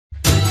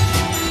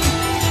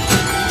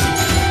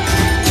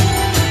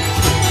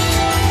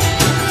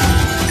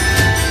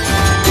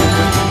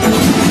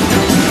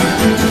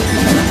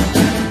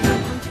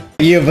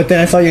you, but then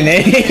I saw your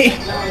name.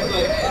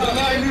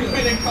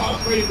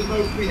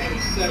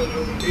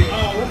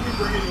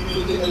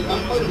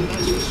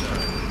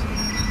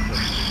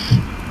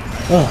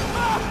 Oh.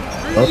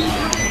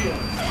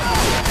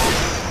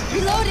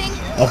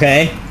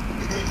 Okay.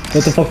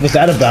 What the fuck was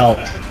that about?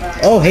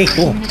 Oh, hey,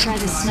 cool. I'm gonna try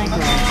this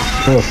sniper.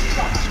 Oh,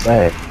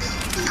 right.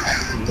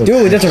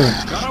 Dude, that's a...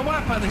 Got a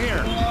weapon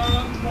here.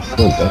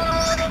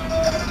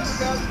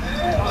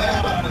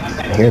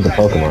 I hear the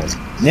Pokemon.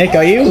 Nyck,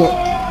 are you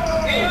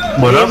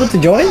able to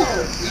join?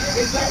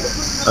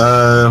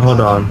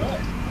 Hold on.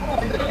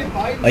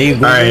 Are you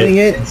Alright, googling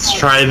it? let's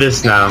try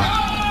this now.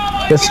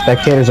 The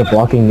spectators are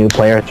blocking new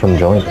players from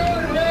joining.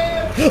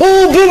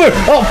 Oh, Boomer!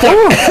 Oh,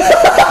 fuck!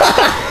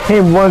 Hey,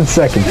 1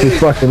 second, too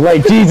fucking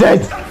late.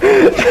 Jesus!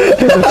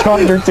 There's a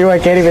charger too, I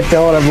can't even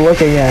tell what I'm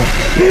looking at.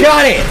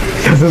 Got it!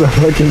 Because of the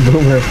fucking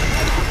Boomer.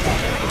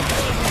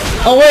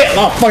 Oh, wait!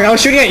 Oh, fuck, I was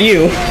shooting at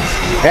you.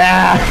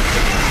 Ah!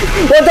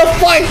 What the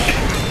fuck?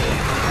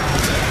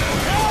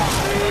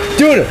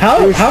 Dude, how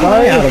am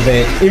I out of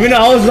it? Even though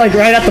I was like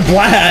right at the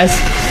blast.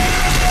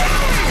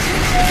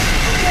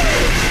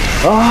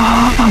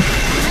 Oh!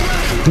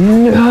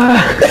 No!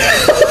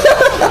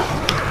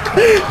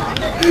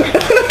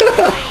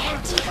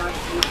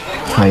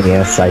 Oh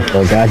yeah,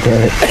 Psycho,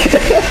 goddammit.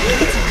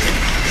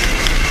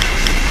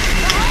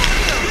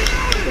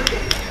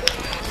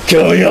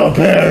 Kill your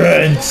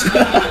parents!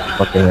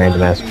 Fucking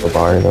random ass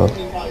bar though.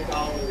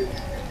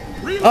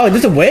 Oh, is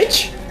this a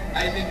witch?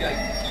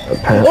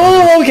 Apparently.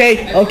 Oh,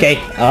 okay, okay.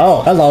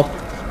 Oh, hello.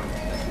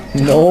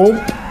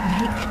 Nope.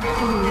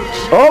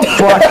 Oh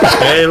fuck!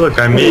 Hey, look,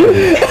 I'm me.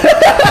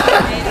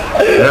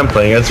 And I'm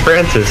playing as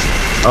Francis.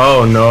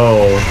 Oh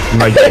no,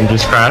 my game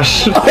just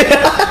crashed.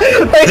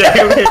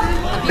 Damn it.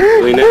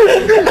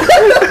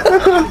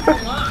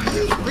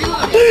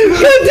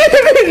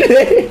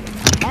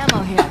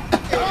 Ammo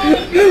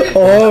here.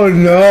 Oh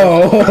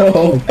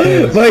no!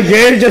 My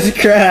game just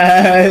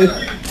crashed!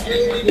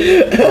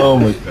 Oh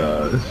my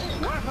gosh.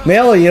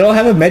 Mayolo, you don't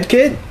have a med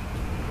kit?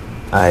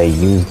 I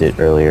used it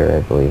earlier,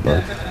 I believe,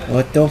 but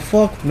What the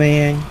fuck,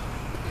 man?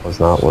 was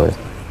not worth.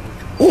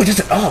 Oh,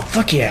 just oh,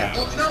 fuck yeah!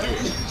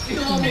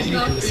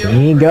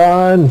 He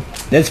gone.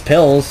 There's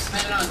pills.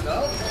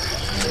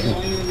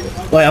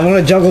 Wait, I'm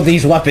gonna juggle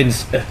these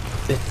weapons.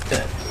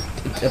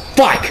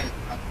 Fuck!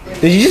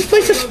 Did you just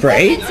place a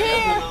spray?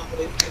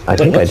 I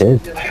think I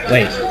did.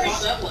 Wait.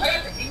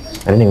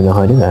 I didn't even know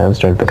how I did that. I was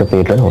trying to pick up the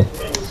adrenaline.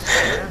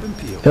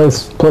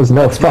 Close,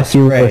 no, fuck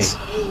you, spray. Liz.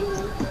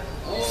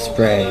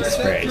 Spray,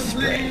 spray,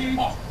 spray.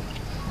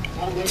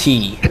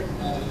 T.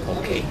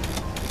 Okay.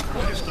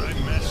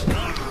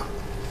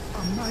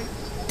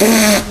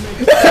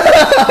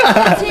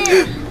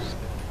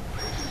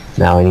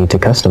 Now I need to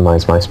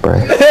customize my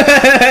spray.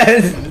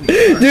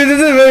 Dude, this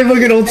is a really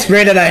fucking old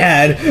spray that I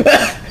had.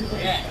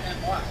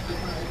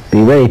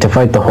 Be ready to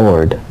fight the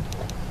horde.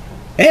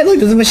 Hey, look,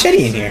 there's a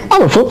machete in here. I'm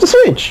gonna flip the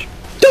switch!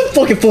 Don't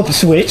fucking flip a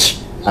switch.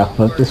 I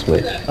flipped the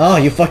switch. Oh,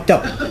 you fucked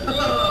up.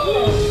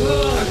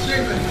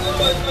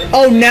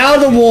 Oh, now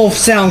the wolf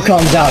sound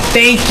comes out.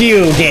 Thank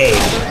you, Gabe.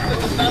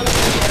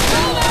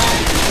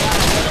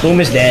 Boom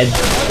is dead.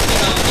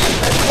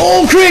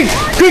 Oh, Krieg!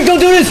 Krieg, don't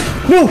do this!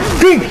 No,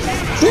 Krieg!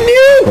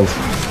 No!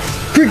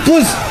 Krieg,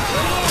 please!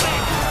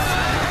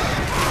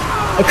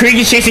 Oh, Krieg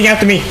is chasing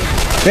after me.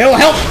 No,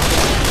 help!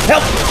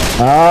 Help!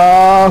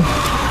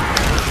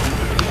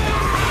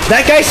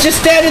 That guy's just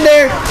standing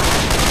there.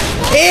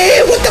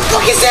 Ew, what the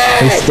fuck is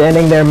that? He's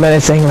standing there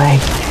menacingly.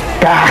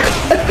 Ah.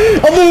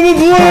 I'm moving,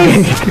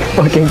 please!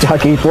 Fucking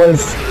jockey,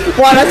 please.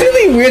 Wow, that's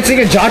really weird seeing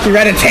a jockey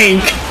ride a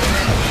tank.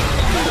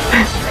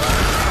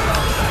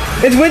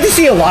 It's weird to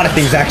see a lot of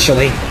things,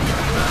 actually.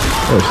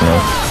 There's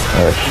no.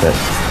 Oh shit.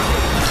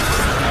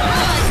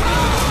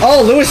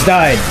 Oh, Lewis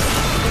died.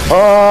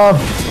 Oh.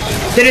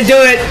 Didn't do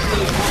it.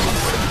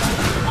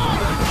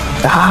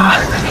 Ah.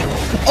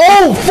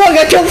 Oh, fuck,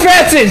 I killed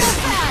Francis!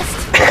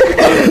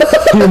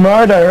 You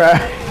murderer.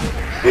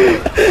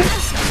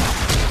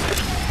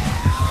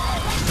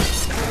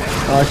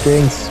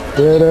 Fucking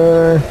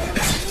spitter.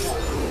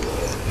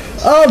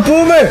 Oh,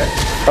 Boomer!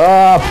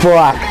 Oh,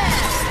 fuck.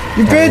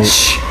 You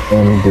bitch!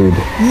 Dude.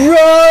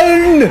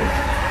 Run!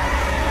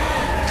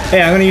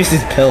 Hey, I'm gonna use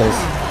these pills.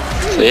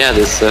 So yeah,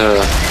 this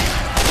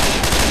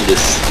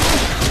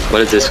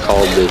what is this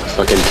called? The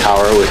fucking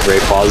tower with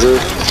Rayquaza?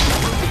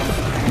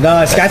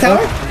 The Sky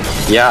Tower?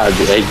 Yeah,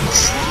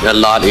 it's a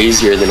lot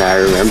easier than I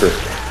remember.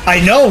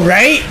 I know,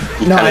 right?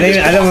 No, I don't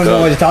even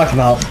know what you're talking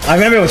about. I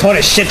remember it was hard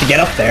as shit to get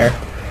up there.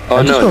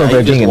 Oh no, now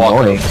you just walk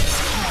annoying.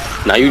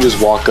 up. Now you just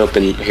walk up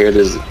and hear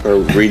this or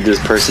read this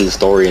person's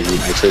story and you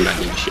actually not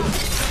doing shit.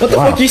 What the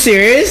fuck, you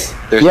serious?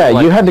 There's Yeah, no,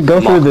 you had to go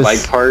through this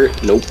bike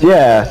part. Nope.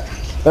 Yeah,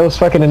 that was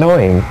fucking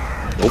annoying.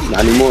 Nope,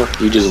 not anymore.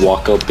 You just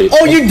walk up it.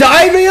 Oh, you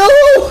died,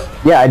 Mayolo?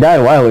 Yeah, I died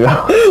a while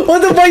ago.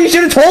 What the fuck, you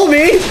should have told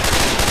me!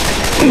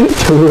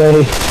 Too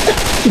late.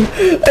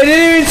 I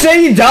didn't even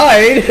say you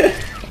died!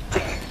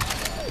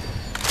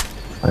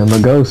 I'm a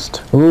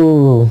ghost.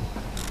 Ooh.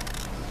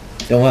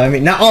 Don't let me.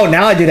 Now, oh,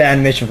 now I do the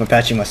animation for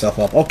patching myself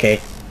up.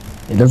 Okay.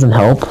 It doesn't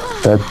help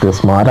that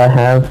this mod I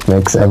have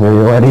makes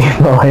everybody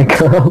like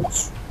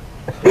girls.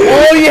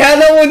 Oh, you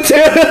had that one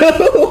too!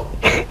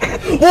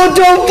 What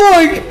the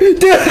fuck?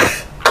 Dude!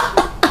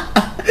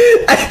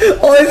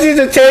 All I see is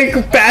a tank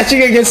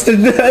bashing against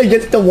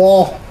the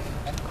wall.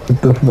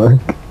 What the fuck?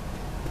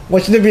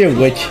 What should there be a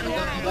witch?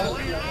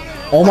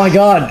 Oh my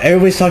god,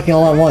 everybody's talking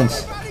all at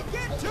once.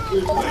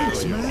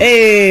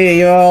 Hey,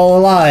 you're all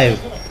alive.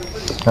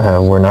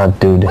 We're not,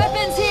 dude.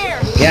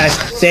 Yeah,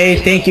 say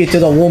thank you to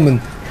the woman.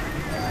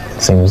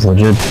 Seems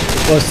legit.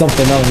 Or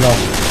something, I don't know.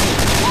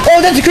 Oh,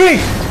 that's a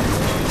creek!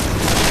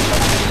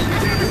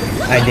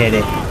 I did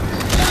it.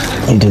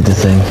 He did the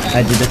thing.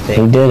 I did the He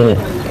thing. did it.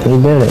 He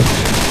did it.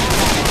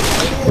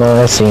 No,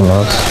 that's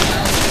CMOS.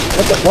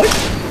 What the fuck?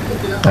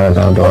 I don't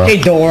know, Dora. Hey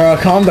Dora,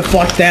 calm the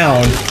fuck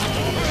down.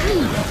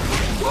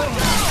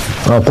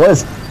 Oh,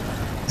 please!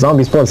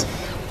 Zombies, please!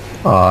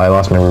 Oh, I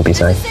lost my rupee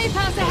sign.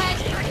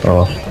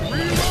 Oh.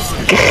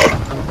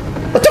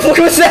 What the fuck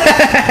was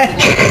that?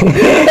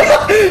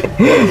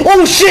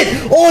 Oh shit!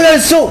 Oh, that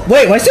is so.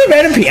 Wait, why is there a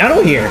random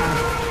piano here?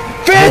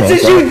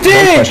 Francis, you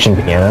did! Question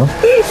piano.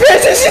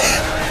 Francis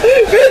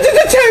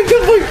attacked the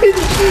fucking.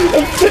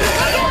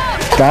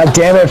 God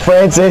damn it,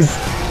 Francis!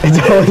 It's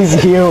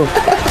always you.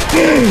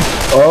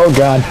 Oh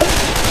god.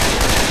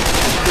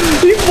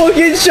 He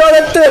fucking shot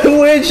at the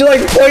witch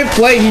like point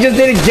blank. He just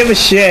didn't give a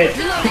shit.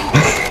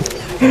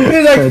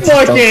 He's like,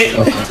 fuck it.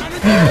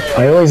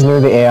 I always knew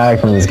the AI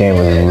from this game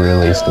was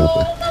really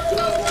stupid.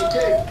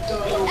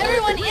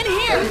 Everyone in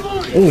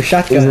here. Ooh,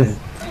 shotgun.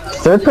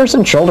 Third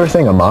person shoulder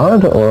thing a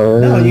mod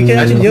or? No, you can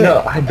actually do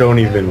it. I don't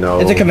even know.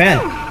 It's a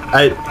command.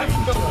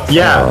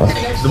 Yeah.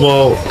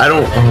 Well, I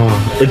don't.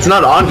 It's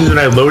not on because when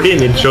I load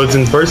it, it shows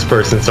in first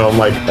person. So I'm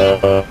like,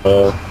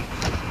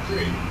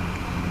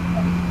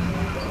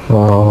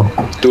 Oh.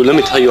 Dude, let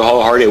me tell you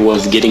how hard it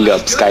was getting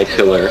up Sky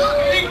Pillar.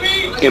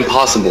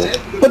 Impossible.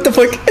 What the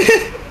fuck?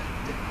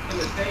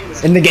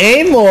 In the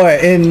game or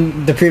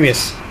in the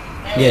previous?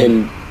 Yeah.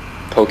 In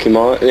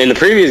Pokemon. In the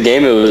previous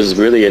game, it was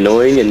really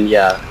annoying, and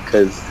yeah,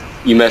 because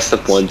you messed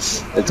up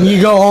once. You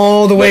go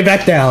all the way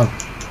back down.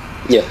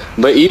 Yeah,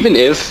 but even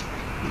if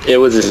it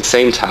was the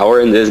same tower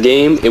in this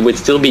game, it would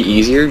still be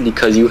easier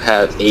because you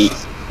have 8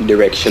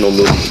 directional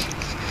movement.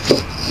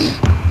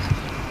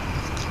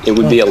 It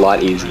would be a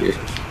lot easier.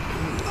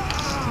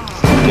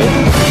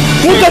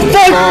 What the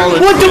fuck?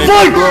 What the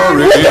fuck?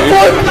 What the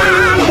fuck?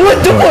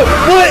 What the fuck?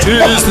 What?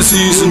 Tis the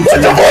season to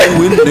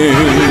winning. What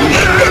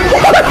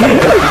the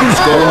fuck is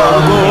going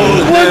on?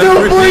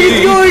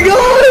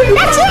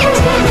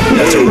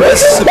 That's a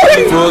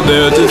recipe for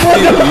their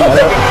defeat.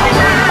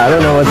 I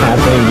don't know what's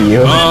happening to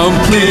you.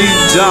 Complete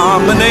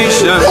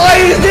domination. Why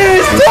is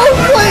this? Don't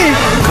play!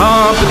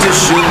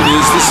 Competition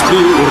is the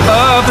spirit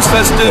of this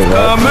festive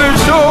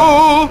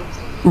commercial.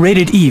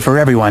 Rated E for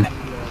everyone.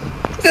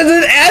 There's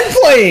an ad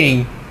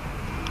playing!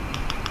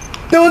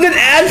 There was an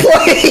ad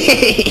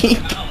playing!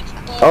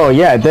 Oh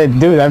yeah,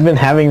 dude, I've been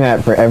having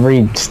that for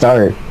every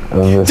start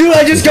of this. Dude,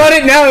 I just got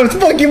it now! It's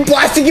fucking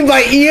plastic in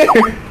my ear!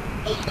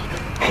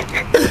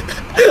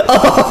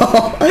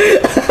 Oh!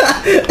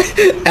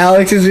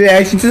 Alex's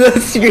reaction to the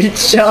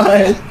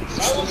screenshot!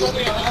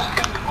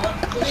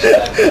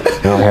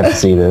 Now I have to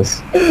see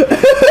this.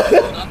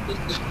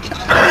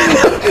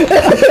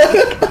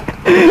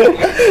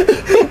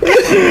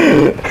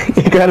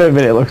 You gotta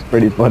admit it looks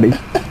pretty funny.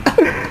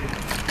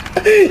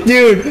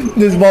 Dude,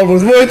 this mod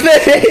was worth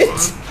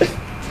it!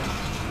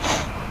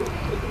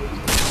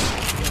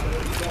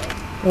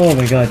 Oh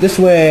my god, this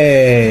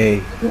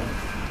way!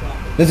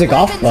 There's a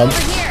golf club.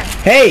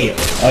 Hey!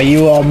 Are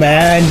you a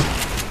man?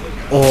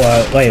 Or,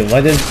 wait,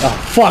 what is... Oh,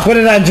 fuck, what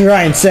did I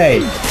try and say?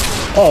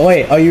 Oh,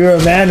 wait, are you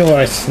a man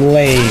or a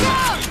slave?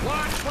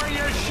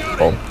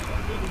 Oh.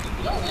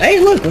 Hey,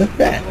 look at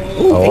that.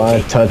 Ooh, I want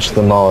AK. to touch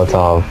the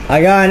Molotov.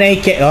 I got an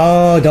AK.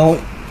 Oh,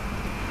 don't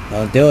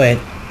do it.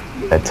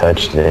 I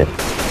touched it.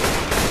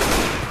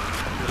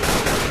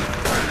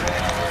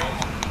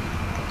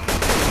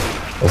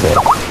 What's it?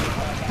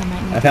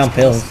 I found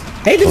pills.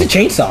 Hey, there's a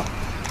chainsaw.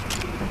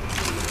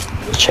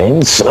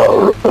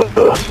 Chainsaw?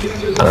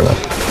 I don't know.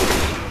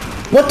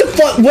 What the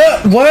fuck?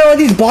 Where are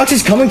these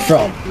boxes coming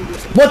from?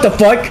 What the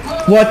fuck?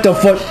 What the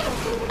fuck?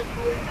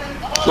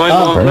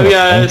 Love you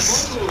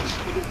guys.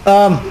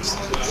 Um,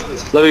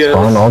 Love you guys.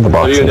 On all the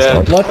boxes. Love you,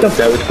 Dad. what the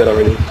Dad, we said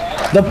already.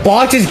 The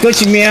box is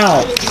glitching me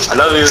out. I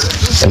love you.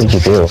 What did you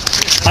do?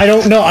 I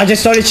don't know. I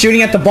just started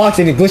shooting at the box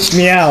and it glitched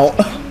me out.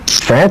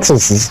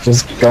 Francis is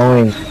just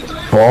going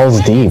balls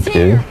deep,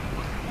 dude.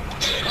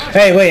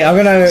 Hey, wait. I'm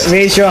gonna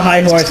raise your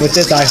high horse with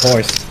this high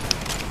horse.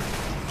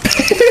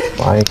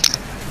 Why?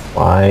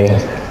 Why?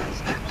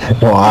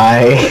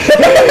 Why?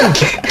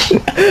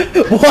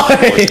 Why?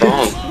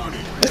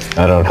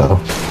 I don't know.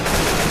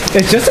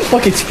 It's just a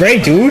fucking spray,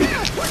 dude.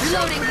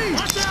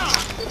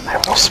 I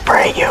will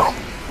spray you.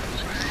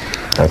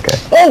 Okay.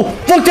 Oh,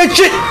 fuck that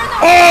shit!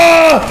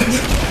 Ah!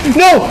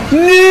 No!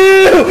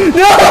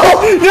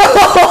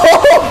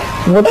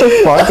 No! What the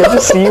fuck? I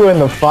just see you in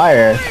the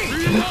fire.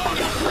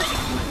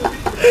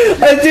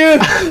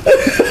 Dude!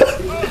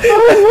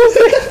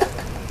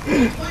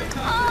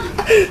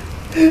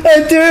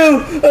 I threw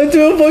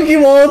a fucking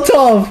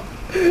Molotov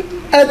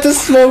at the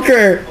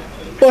smoker.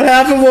 What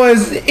happened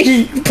was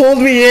he pulled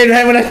me in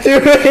right when I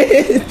threw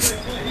it.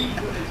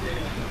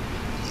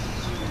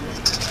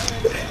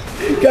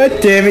 God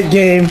damn it,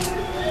 game.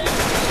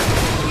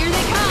 Here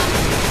they come.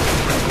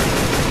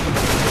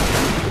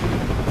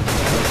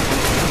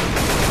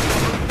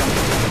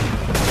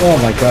 Oh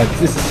my god,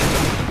 this is...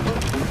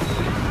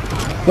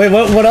 Wait,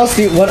 what else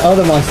do you, what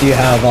other mods do you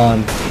have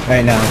on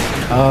right now?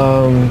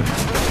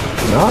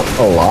 Not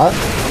a lot.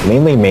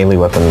 Mainly melee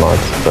weapon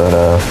mods, but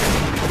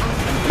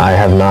I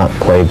have not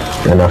played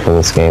enough of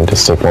this game to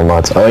stick more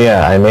mods. Oh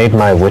yeah, I made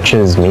my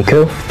witches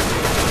Miku.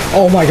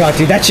 Oh my god,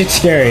 dude, that shit's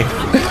scary.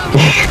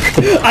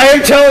 I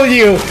am telling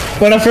you,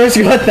 when I first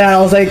got that,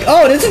 I was like,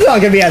 oh, this is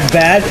not gonna be as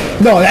bad.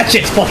 No, that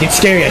shit's fucking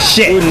scary as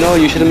shit. Dude, no,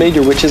 you should have made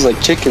your witches like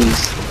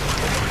chickens.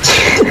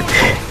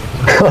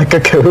 Like a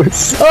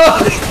goose.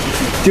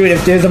 Oh, dude,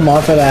 if there's a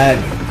mod for that.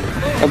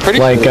 I'm pretty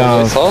Like, sure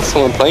I saw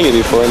someone playing it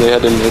before and they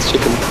had them as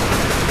chickens.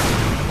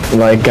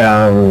 Like,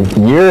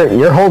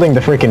 you're holding the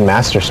freaking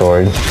Master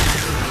Sword.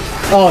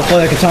 Oh, for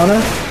the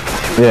katana?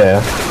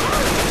 Yeah.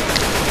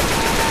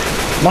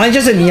 Mine's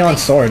just a neon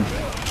sword.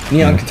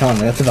 Neon katana,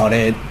 that's about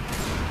it.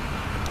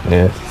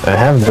 Yeah. I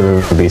have the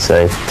ruby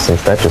safe,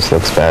 since that just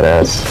looks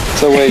badass.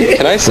 So wait,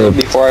 can I save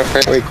before I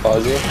fight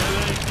Rayquaza?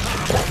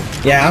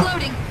 Yeah?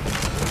 Loading.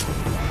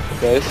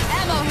 Guys?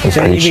 Ammo here.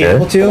 Shouldn't you be sure?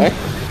 able to? Can I?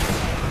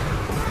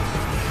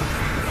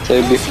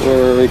 Save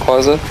before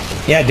Rayquaza?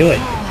 Yeah, do it.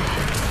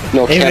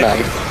 No, can Even-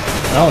 I?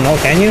 Oh, no,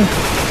 can you?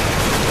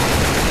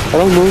 I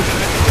don't know.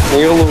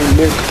 Mayolo,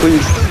 Nyck,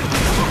 please.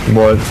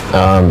 What?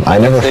 I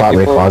never Save fought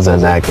before Rayquaza in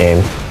that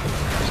game.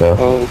 So,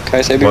 Oh, can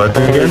I save before What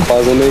again?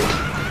 Rayquaza, Nyck?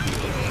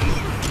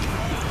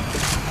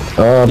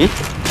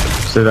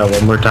 Say that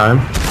one more time.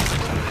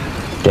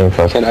 game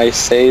fuck. Can I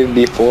save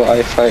before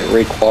I fight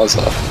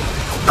Rayquaza?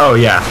 Oh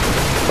yeah.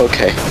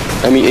 Okay.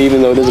 I mean,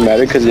 even though it doesn't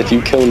matter, because if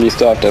you kill him, you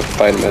still have to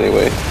fight him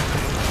anyway.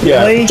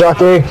 Really?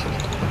 Jockey!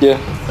 Yeah.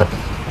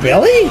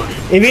 Really?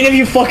 Even if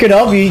you fuck it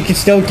up, you can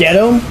still get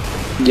him?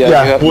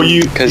 Yeah, well,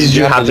 you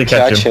have to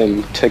catch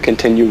him to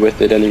continue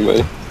with it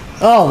anyway.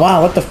 Oh,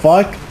 wow, what the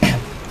fuck?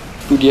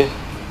 Dude, yeah.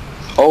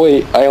 Oh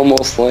wait, I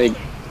almost like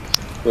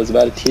was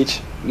about to teach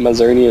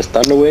Mazernia's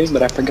Thunder Wave,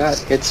 but I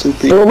forgot it's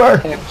super.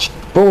 Boomer!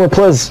 Boomer,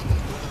 please!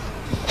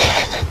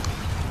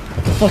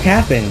 What the fuck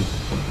happened?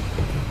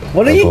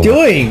 What are you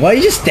doing? Why are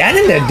you just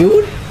standing there,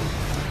 dude?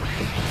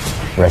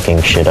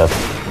 Wrecking shit up.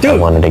 I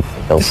Dude, wanted to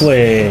kill. This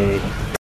way.